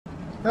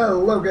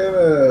Hello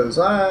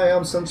gamers, I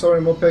am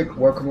centaurianmudpig.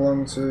 Welcome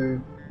along to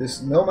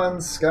this No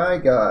Man's Sky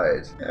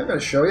guide. I'm going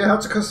to show you how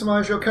to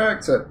customize your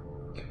character.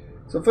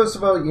 So first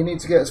of all, you need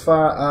to get as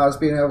far as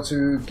being able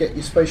to get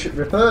your spaceship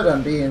repaired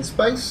and be in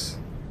space.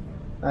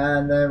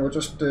 And then we'll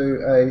just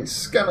do a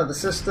scan of the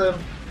system,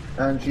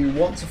 and you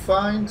want to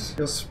find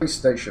your space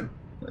station,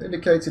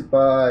 indicated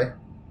by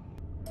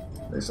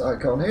this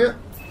icon here.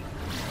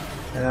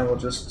 And we'll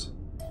just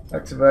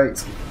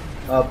activate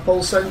our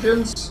pulse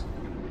engines.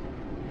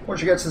 Once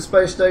you get to the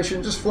space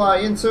station, just fly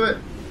into it.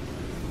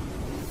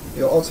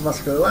 You'll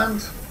automatically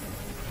land.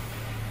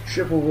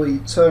 Ship will be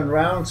turned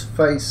round to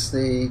face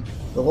the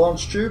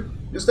launch tube.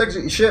 Just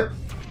exit your ship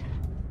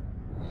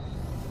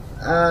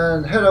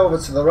and head over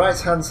to the right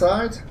hand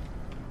side,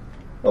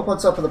 up on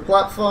top of the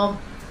platform,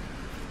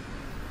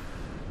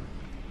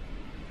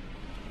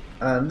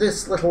 and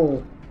this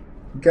little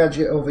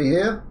gadget over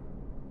here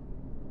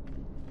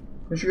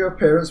is your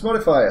appearance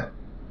modifier.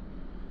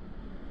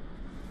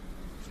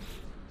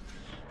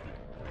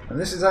 And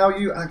this is how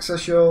you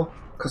access your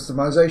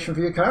customization for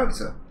your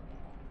character.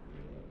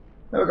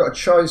 Now we've got a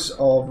choice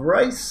of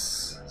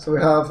race. So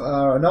we have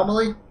our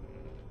anomaly,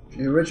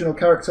 the original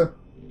character.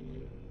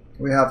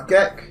 We have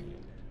Gek,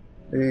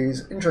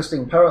 these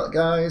interesting parrot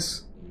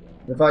guys.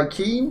 The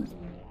Viking.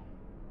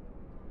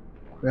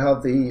 We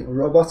have the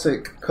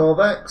robotic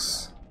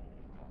Corvex.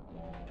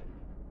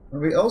 And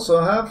we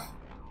also have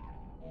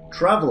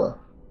Traveller.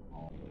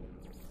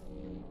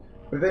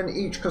 Within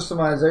each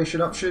customization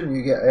option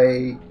you get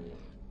a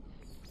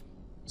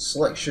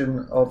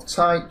selection of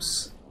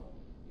types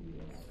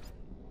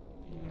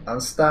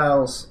and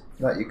styles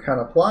that you can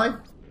apply,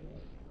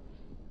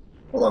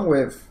 along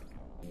with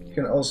you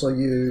can also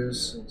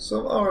use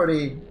some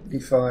already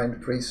defined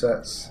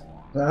presets.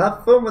 Now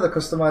have fun with the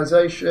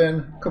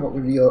customization, come up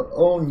with your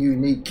own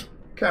unique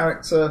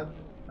character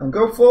and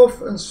go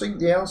forth and seek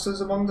the answers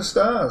among the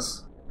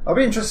stars. I'll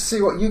be interested to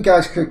see what you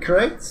guys could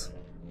create.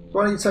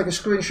 Why don't you take a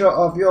screenshot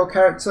of your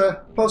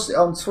character, post it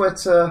on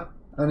Twitter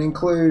and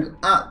include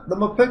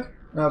 @themudpig,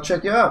 and I'll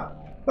check you out.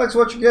 Thanks for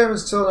watching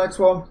gamers, until the next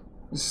one.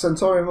 This is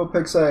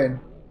centaurianmudpig saying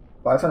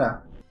bye for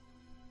now.